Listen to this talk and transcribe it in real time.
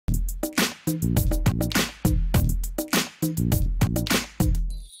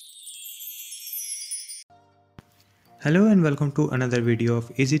Hello and welcome to another video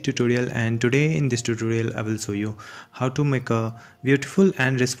of easy tutorial, and today in this tutorial I will show you how to make a beautiful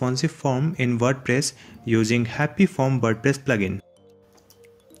and responsive form in WordPress using HappyForms WordPress plugin.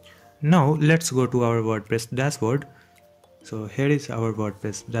 Now let's go to our WordPress dashboard. So here is our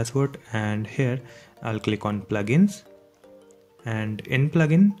WordPress dashboard, and here I'll click on plugins, and in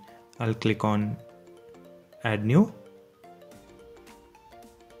plugin I'll click on add new.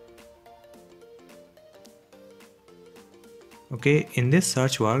 Okay, in this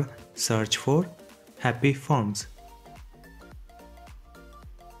search bar, search for HappyForms.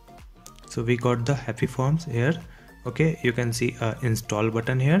 So we got the HappyForms here. Okay, you can see a install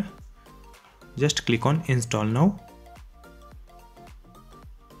button here. Just click on install now.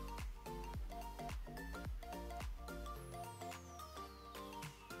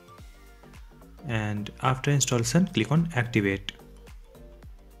 And after installation, click on activate.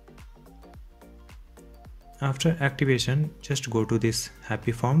 After activation, just go to this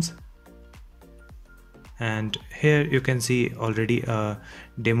HappyForms, and here you can see already a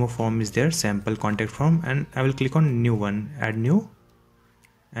demo form is there, sample contact form, and I will click on new one, add new,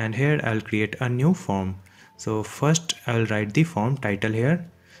 and here I'll create a new form. So first I'll write the form title here.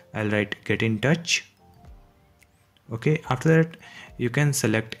 I'll write get in touch. Okay, after that you can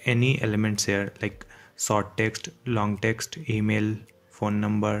select any elements here like short text, long text, email, phone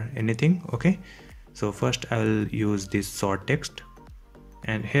number, anything. Okay, so first I will use this short text,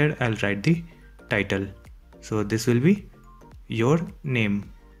 and here I'll write the title. So this will be your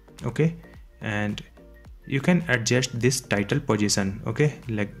name. Okay, and you can adjust this title position. Okay,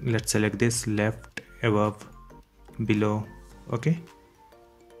 like let's select this left, above, below. Okay,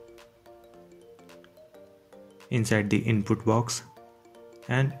 inside the input box,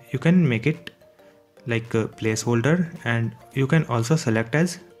 and you can make it like a placeholder, and you can also select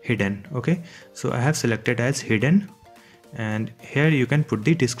as hidden. Okay, so I have selected as hidden, and here you can put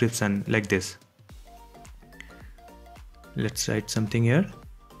the description like this. Let's write something here.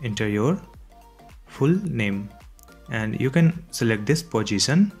 Enter your full name, and you can select this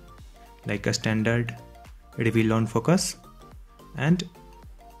position like a standard, reveal on focus, and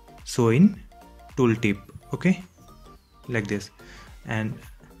show in tooltip. Okay, like this, and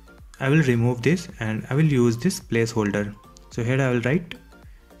I will remove this and I will use this placeholder. So here I will write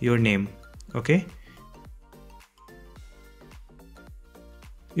your name. Okay,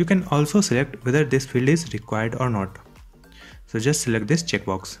 you can also select whether this field is required or not. So just select this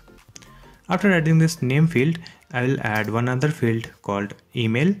checkbox. After adding this name field, I will add one other field called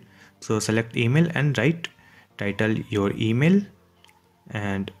email. So select email and write title your email,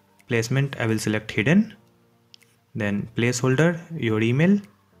 and placement I will select hidden, then placeholder your email,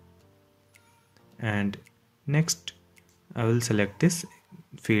 and next I will select this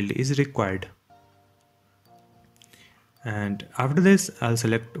field is required. And after this I'll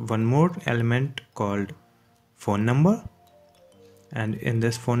select one more element called phone number, and in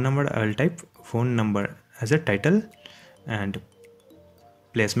this phone number I will type phone number as a title, and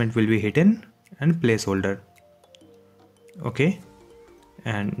placement will be hidden and placeholder. Okay,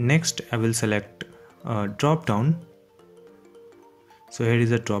 and next I will select a drop down. So here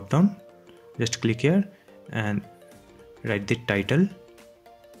is a drop down. Just click here and write the title.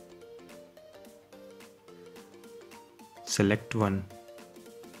 Select one.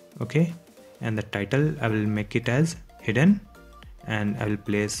 Okay, and the title I will make it as hidden, and I will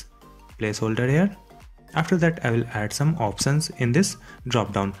place placeholder here. After that I will add some options in this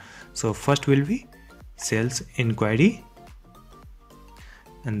drop down. So first will be sales inquiry,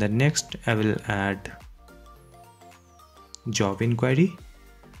 and the next I will add job inquiry,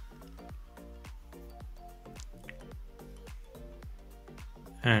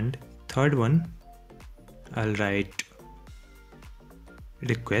 and third one I'll write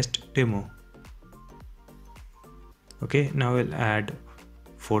request demo. Okay, now I'll add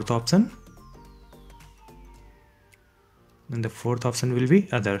fourth option, and the fourth option will be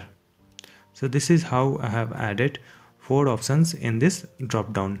other. So this is how I have added 4 options in this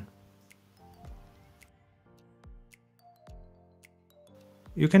drop down.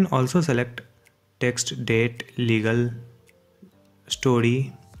 You can also select text, date, legal,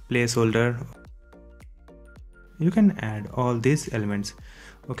 story, placeholder. You can add all these elements.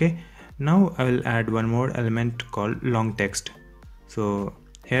 Okay, now I will add one more element called long text. So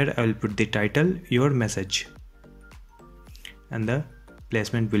here I will put the title your message, and the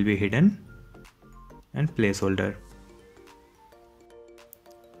placement will be hidden and placeholder.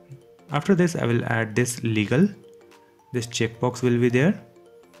 After this I will add this legal. This checkbox will be there,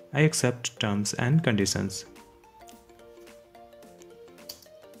 I accept terms and conditions.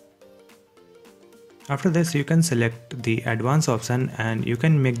 After this, you can select the advanced option and you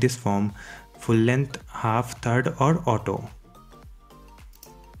can make this form full length, half, third or auto.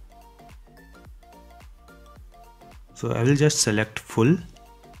 So I will just select full.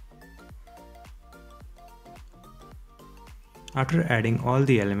 After adding all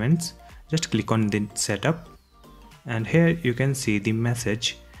the elements, just click on the setup, and here you can see the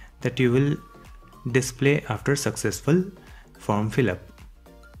message that you will display after successful form fill up.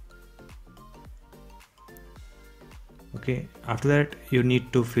 Okay, after that you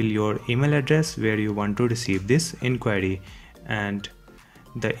need to fill your email address where you want to receive this inquiry, and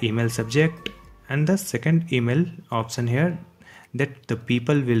the email subject, and the second email option here that the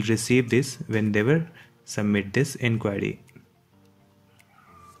people will receive this when they will submit this inquiry.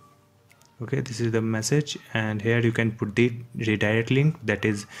 Okay, this is the message, and here you can put the redirect link, that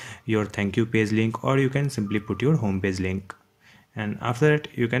is your thank you page link, or you can simply put your home page link. And after that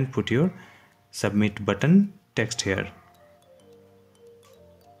you can put your submit button text here.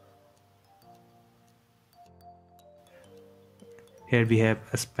 Here we have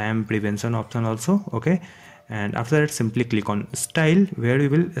a spam prevention option also. Okay, and after that simply click on style where you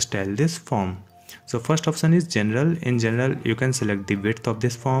will style this form. So first option is general. In general you can select the width of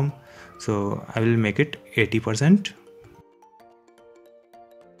this form. So I will make it 80%.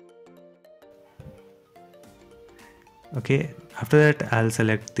 Okay, after that I'll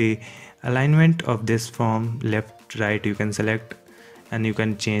select the alignment of this form, left, right you can select, and you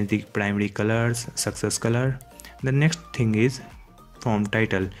can change the primary colors, success color. The next thing is form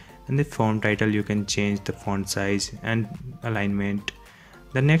title. In the form title you can change the font size and alignment.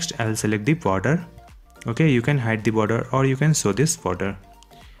 The next I'll select the border. Okay, you can hide the border or you can show this border,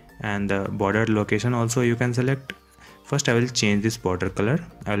 and the border location also you can select. First I will change this border color.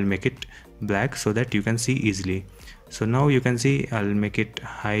 I will make it black so that you can see easily. So now you can see I'll make it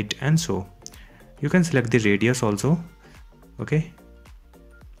hide and show. You can select the radius also. Okay,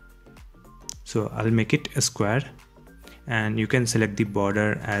 so I'll make it a square, and you can select the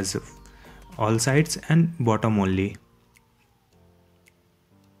border as all sides and bottom only.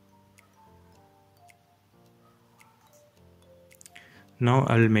 Now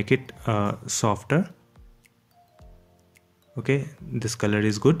I'll make it softer. Okay, this color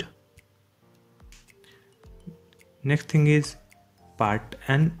is good. Next thing is part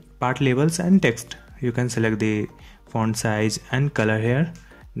labels and text. You can select the font size and color here.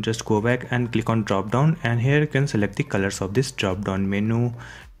 Just go back and click on drop down, and here you can select the colors of this drop down menu,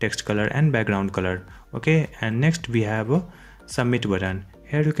 text color and background color. Okay, and next we have a submit button.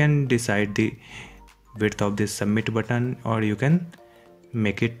 Here you can decide the width of this submit button, or you can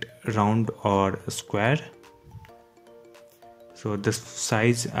make it round or square. So this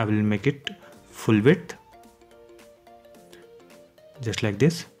size I will make it full width, just like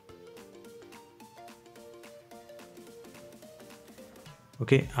this.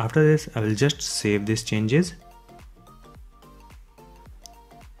 Okay, after this I will just save these changes.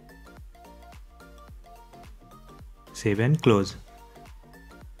 Save and close.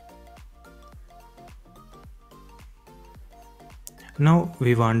 Now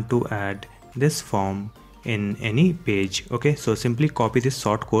we want to add this form in any page. Okay, so simply copy this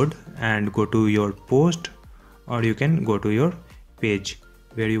short code and go to your post, or you can go to your page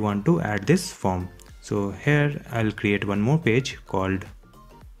where you want to add this form. So here I'll create one more page called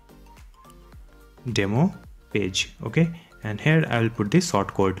demo page. Okay, and here I will put the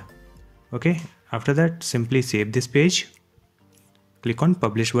short code. Okay, after that simply save this page, click on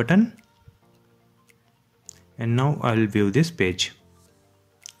publish button, and now I will view this page.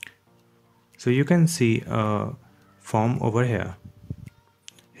 So you can see a form over here.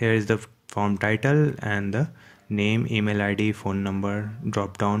 Here is the form title and the name, email ID, phone number,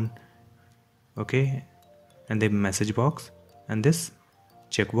 drop down. Okay, and the message box, and this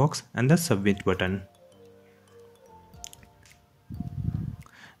checkbox, and the submit button.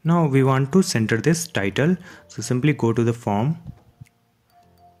 Now we want to center this title, so simply go to the form.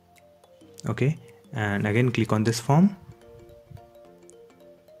 Okay, and again click on this form,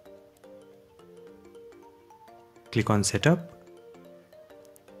 click on setup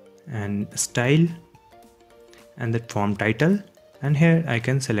and style and the form title, and here I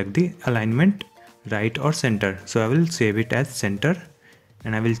can select the alignment right or center. So I will save it as center,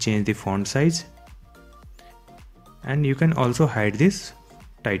 and I will change the font size, and you can also hide this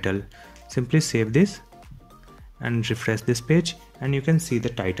title. Simply save this and refresh this page, and you can see the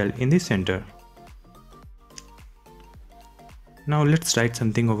title in the center. Now let's write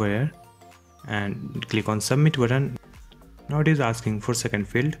something over here and click on submit button. Now it is asking for second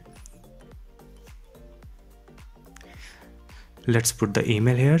field. Let's put the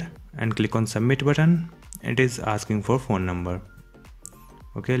email here and click on submit button. It is asking for phone number.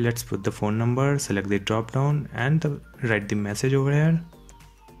 Okay, let's put the phone number, select the drop down and write the message over here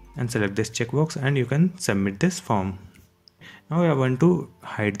and select this checkbox, and you can submit this form. Now I want to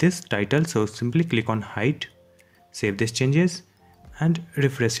hide this title, so simply click on hide, save these changes and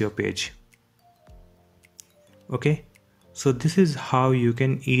refresh your page. Okay, so this is how you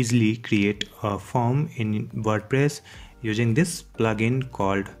can easily create a form in WordPress using this plugin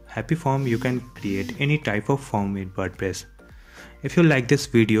called HappyForms. You can create any type of form in WordPress. If you like this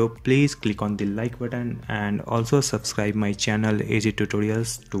video, please click on the like button and also subscribe my channel AG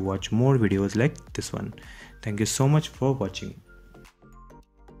Tutorials to watch more videos like this one. Thank you so much for watching.